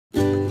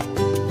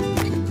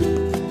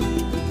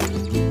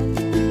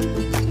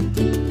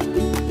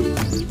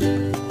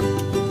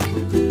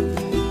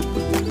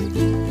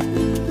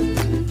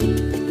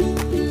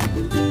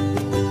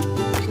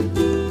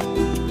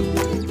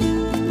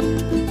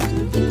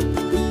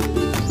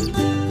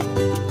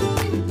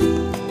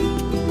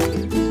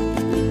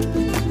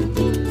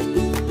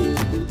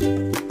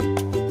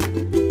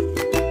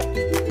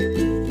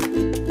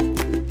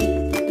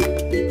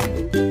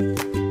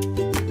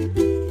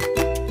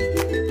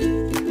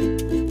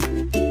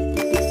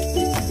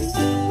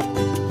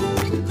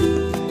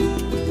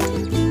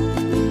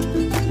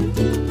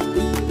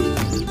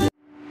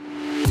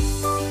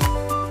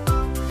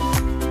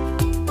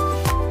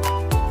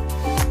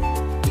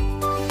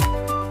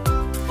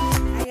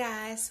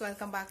guys!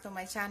 Welcome back to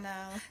my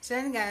channel. So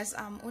yun guys,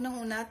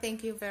 unang-una,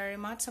 thank you very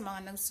much sa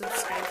mga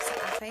nag-subscribe sa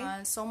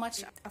akin. So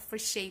much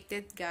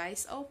appreciated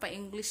guys. Oh,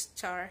 pa-English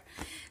char.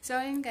 So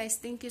yun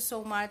guys, thank you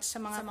so much sa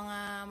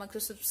mga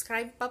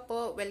mag-subscribe pa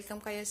po.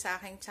 Welcome kayo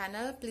sa aking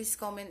channel. Please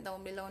comment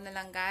down below na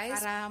lang guys.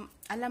 Para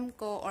alam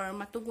ko or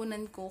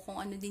matugunan ko kung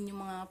ano din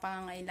yung mga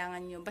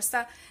pangangailangan nyo.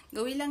 Basta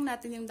gawin lang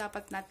natin yung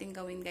dapat natin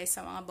gawin guys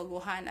sa mga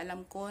baguhan.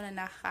 Alam ko na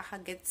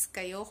nakakagets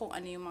kayo kung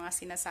ano yung mga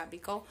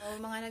sinasabi ko.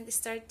 So, mga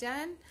nag-start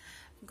dyan,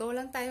 go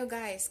lang tayo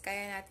guys.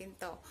 Kaya natin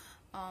to.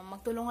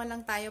 Magtulungan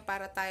lang tayo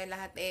para tayo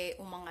lahat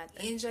umangat.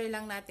 Enjoy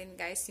lang natin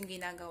guys yung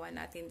ginagawa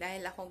natin.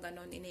 Dahil ako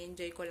ganun,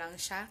 ini-enjoy ko lang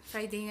siya.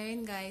 Friday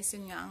ngayon guys,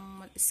 yun nga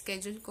ang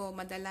schedule ko.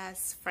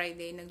 Madalas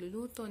Friday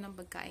nagluluto ng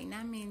pagkain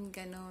namin.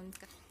 Ganun.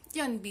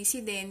 Yun,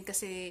 busy din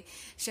kasi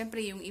syempre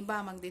yung iba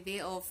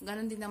magde-day off.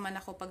 Ganun din naman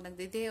ako pag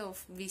nagde-day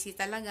off. Busy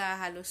talaga.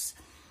 Halos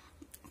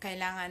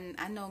kailangan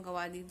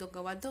gawa dito,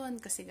 gawa doon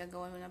kasi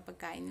gagawa mo ng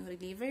pagkain yung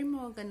reliever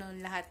mo,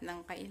 ganun, lahat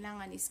ng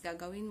kailangan is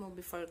gagawin mo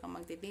before ka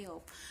magde-day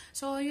off.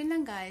 So, yun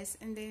lang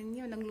guys, and then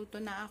yun, nagluto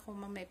na ako,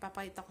 mamaya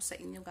ipapakita ko sa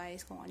inyo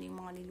guys kung ano yung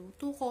mga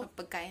niluto ko,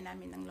 pagkain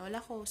namin ng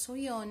lola ko. So,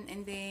 yun,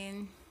 and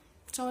then,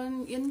 so,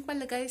 yun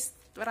pala guys,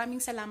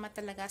 maraming salamat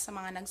talaga sa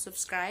mga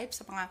nag-subscribe,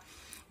 sa mga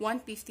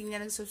 150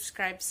 na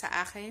nag-subscribe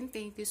sa akin.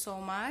 Thank you so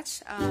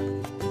much.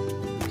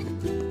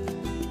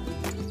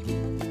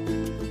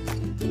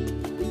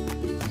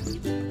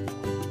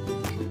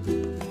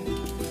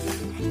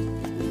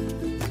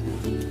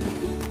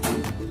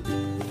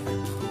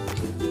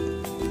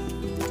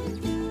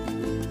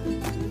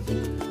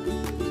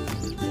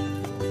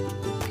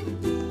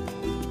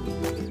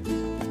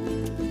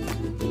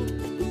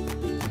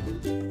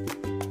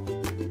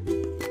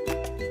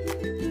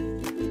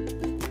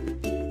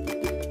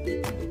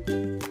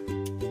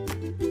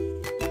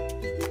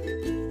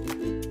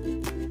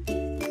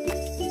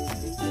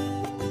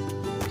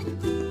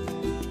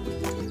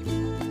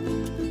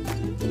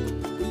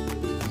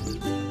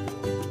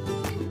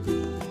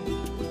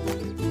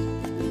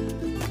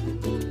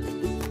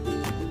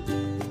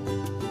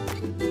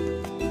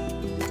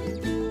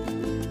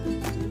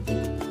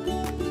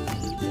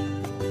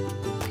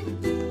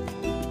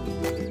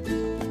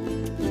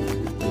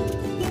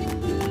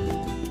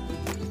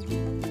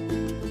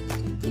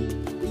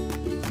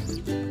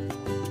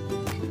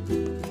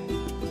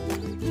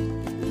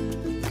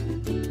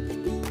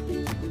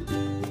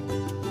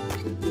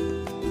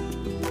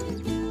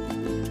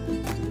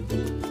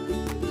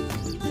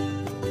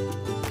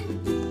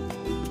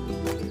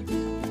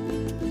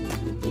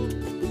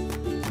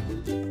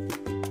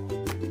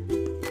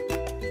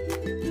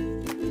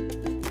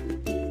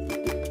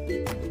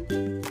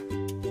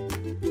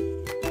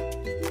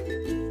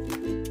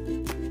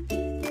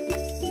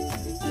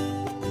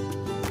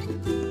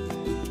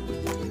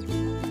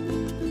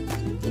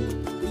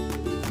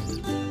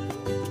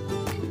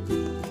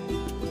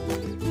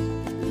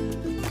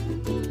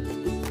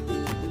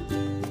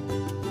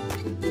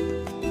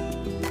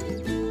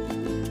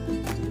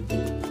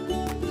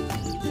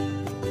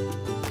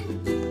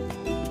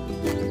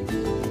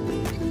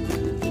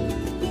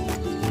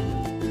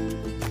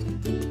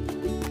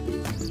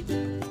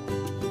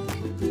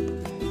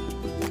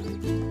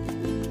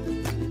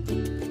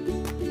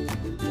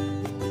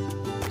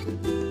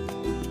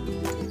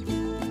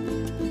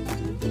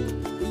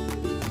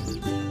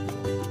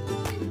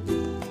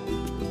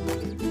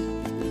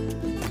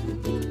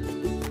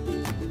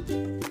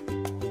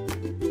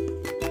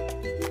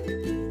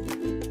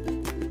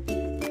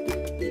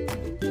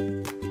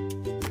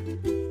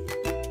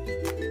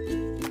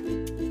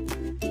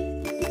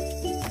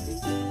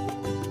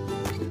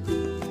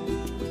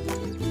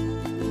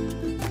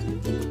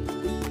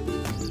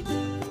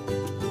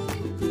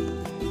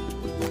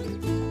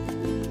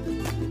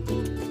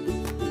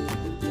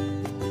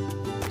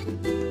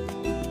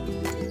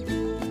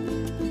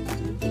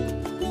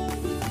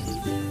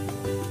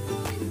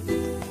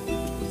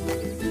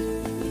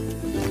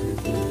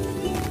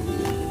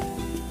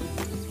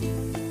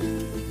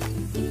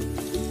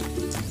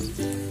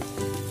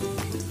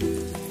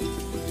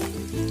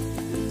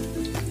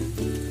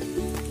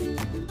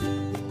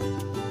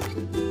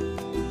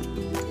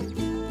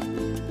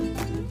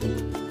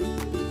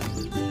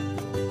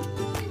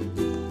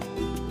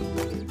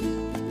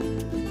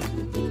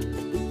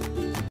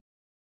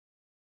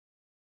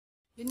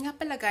 Yun nga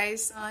pala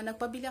guys,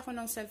 nagpabili ako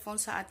ng cellphone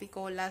sa ate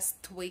ko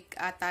last week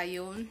ata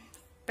yun.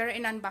 Pero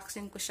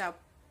in-unboxing ko siya.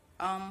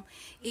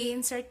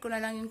 I-insert ko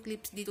na lang yung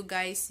clips dito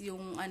guys,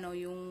 yung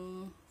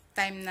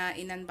time na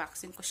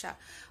in-unboxing ko siya.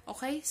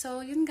 Okay,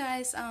 so yun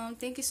guys,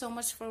 thank you so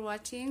much for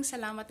watching.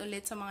 Salamat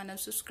ulit sa mga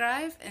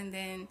nag-subscribe, and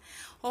then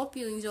hope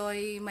you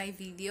enjoy my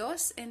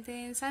videos, and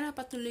then sana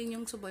patuloy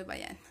niyong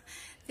subaybayan.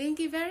 Thank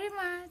you very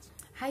much!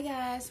 Hi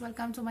guys!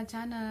 Welcome to my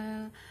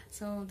channel.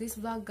 So, this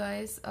vlog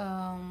guys,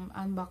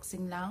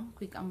 unboxing lang.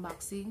 Quick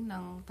unboxing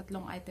ng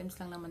 3 items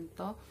lang naman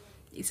to.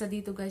 Isa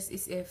dito guys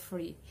is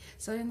free.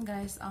 So, yun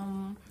guys,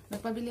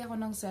 nagpabili ako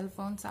ng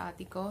cellphone sa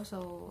ate ko. So,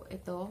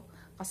 ito,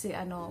 Kasi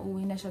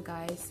uwi na siya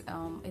guys.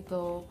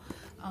 Ito,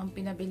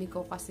 pinabili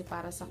ko kasi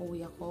para sa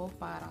kuya ko.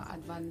 Parang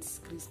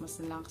advance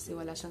Christmas na lang kasi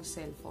wala siyang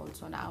cellphone.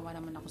 So, naawa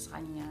naman ako sa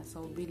kanya.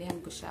 So,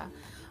 bilihan ko siya.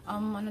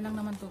 Ano lang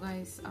naman to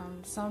guys.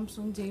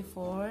 Samsung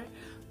J4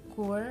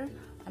 Core.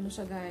 Ano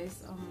siya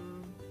guys.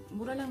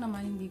 Mura lang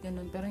naman, hindi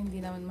ganun. Pero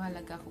hindi naman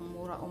mahalaga kung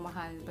mura o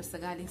mahal.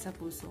 Basta galing sa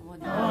puso mo.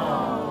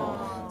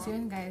 So,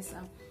 yun guys.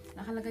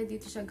 Nakalagay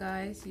dito siya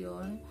guys.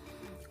 Yun.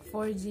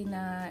 4G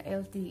na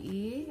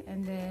LTE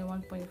and then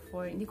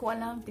 1.4. Hindi ko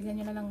alam, tingnan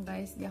nyo na lang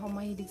guys. Hindi ako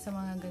mahilig sa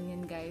mga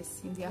ganyan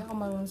guys. Hindi ako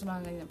marunong sa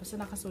mga ganyan. Basta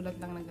nakasulat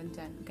lang ng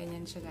ganyan.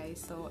 Ganyan siya guys.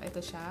 So, ito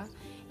siya.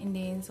 And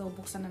then, so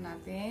buksan na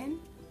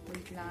natin.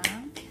 Wait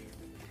lang.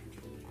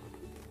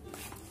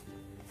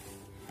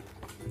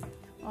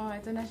 Oh,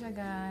 ito na siya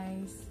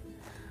guys.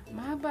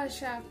 Mahaba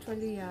siya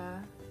actually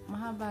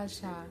Mahaba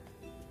siya.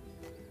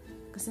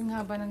 Kasing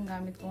haba ng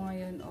gamit ko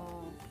ngayon.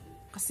 Oh,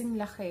 kasing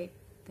laki.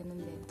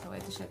 Ganun din. So,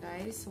 ito siya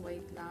guys.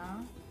 Wait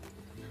lang.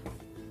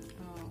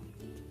 Oh.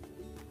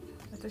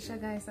 Ito siya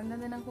guys. Ang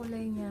ganda ng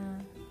kulay niya.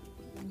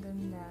 Ang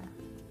ganda.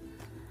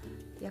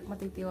 Tiyak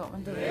matitiwa.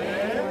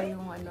 Matitiwa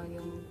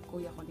yung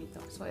kuya ko dito.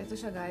 So, ito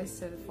siya guys.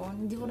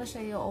 Cellphone. Hindi ko na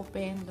siya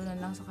i-open. Doon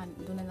na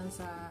lang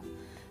sa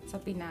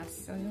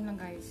Pinas. So, yun lang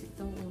guys.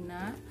 Ito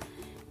una.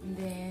 And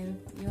then,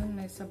 yun.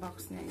 Sa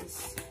box niya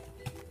is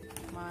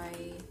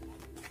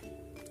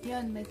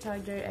may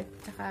charger at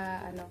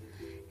saka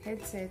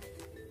headset.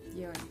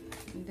 Yun.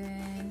 And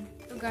then,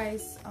 ito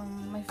guys,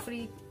 may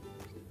free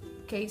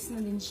case na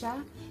din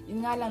siya.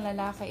 Yun nga lang,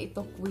 lalaki,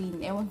 ito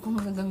queen. Ewan kung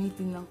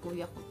gagamitin ng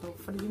kuya ko to.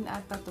 Free din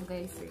ata to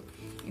guys eh.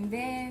 And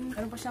then,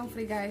 ano pa siyang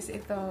free guys?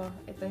 Ito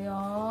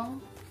yung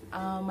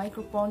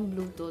microphone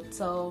Bluetooth.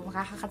 So,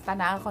 makakakanta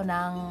na ako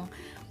ng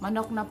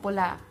manok na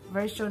pula.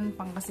 Version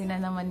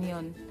Pangasinan naman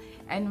yun.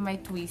 And may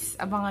twist.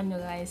 Abangan nyo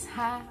guys,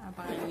 ha?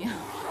 Abangan nyo.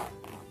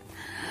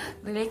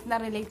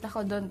 Relate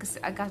ako doon kasi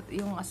agad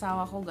yung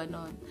asawa ko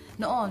ganon.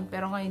 Noon,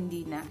 pero ngayon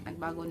hindi na.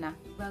 Nagbago na.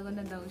 Bago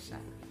na daw siya.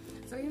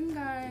 So, yun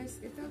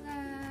guys. Ito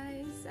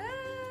guys.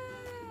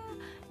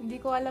 Hindi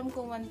ko alam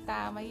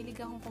kumanta. Mahilig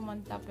akong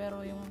kumanta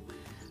pero yung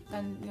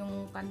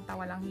kanta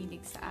walang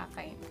hilig sa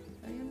akin.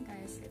 So, yun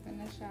guys. Ito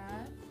na siya.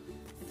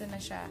 Ito na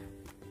siya.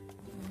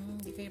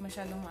 Hindi kayo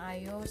masyadong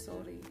maayos.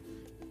 Sorry.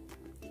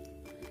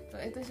 So,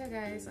 ito siya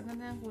guys. Ang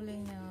ganda ng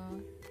kulay niya.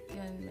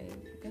 Yun, may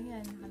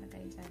ganyan.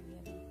 Nakalagay dyan.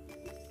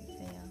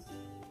 Yan.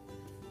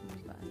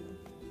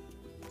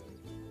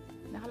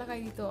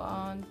 Nakalagay dito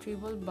on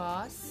treble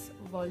bass,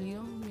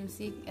 volume,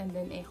 music, and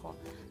then echo.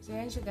 So,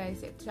 yan siya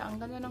guys. Ito siya.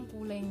 Ang ganda ng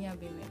kulay niya,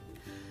 bimit.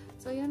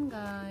 So, yun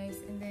guys.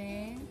 And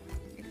then,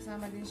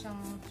 kasama din siyang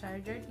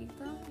charger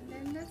dito. And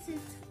then, that's it.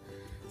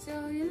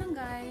 So, yun lang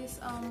guys.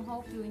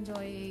 Hope you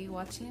enjoy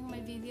watching my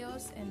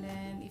videos. And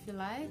then, if you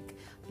like,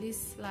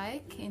 please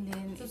like and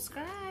then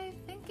subscribe.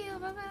 Thank you.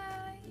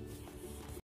 Bye-bye.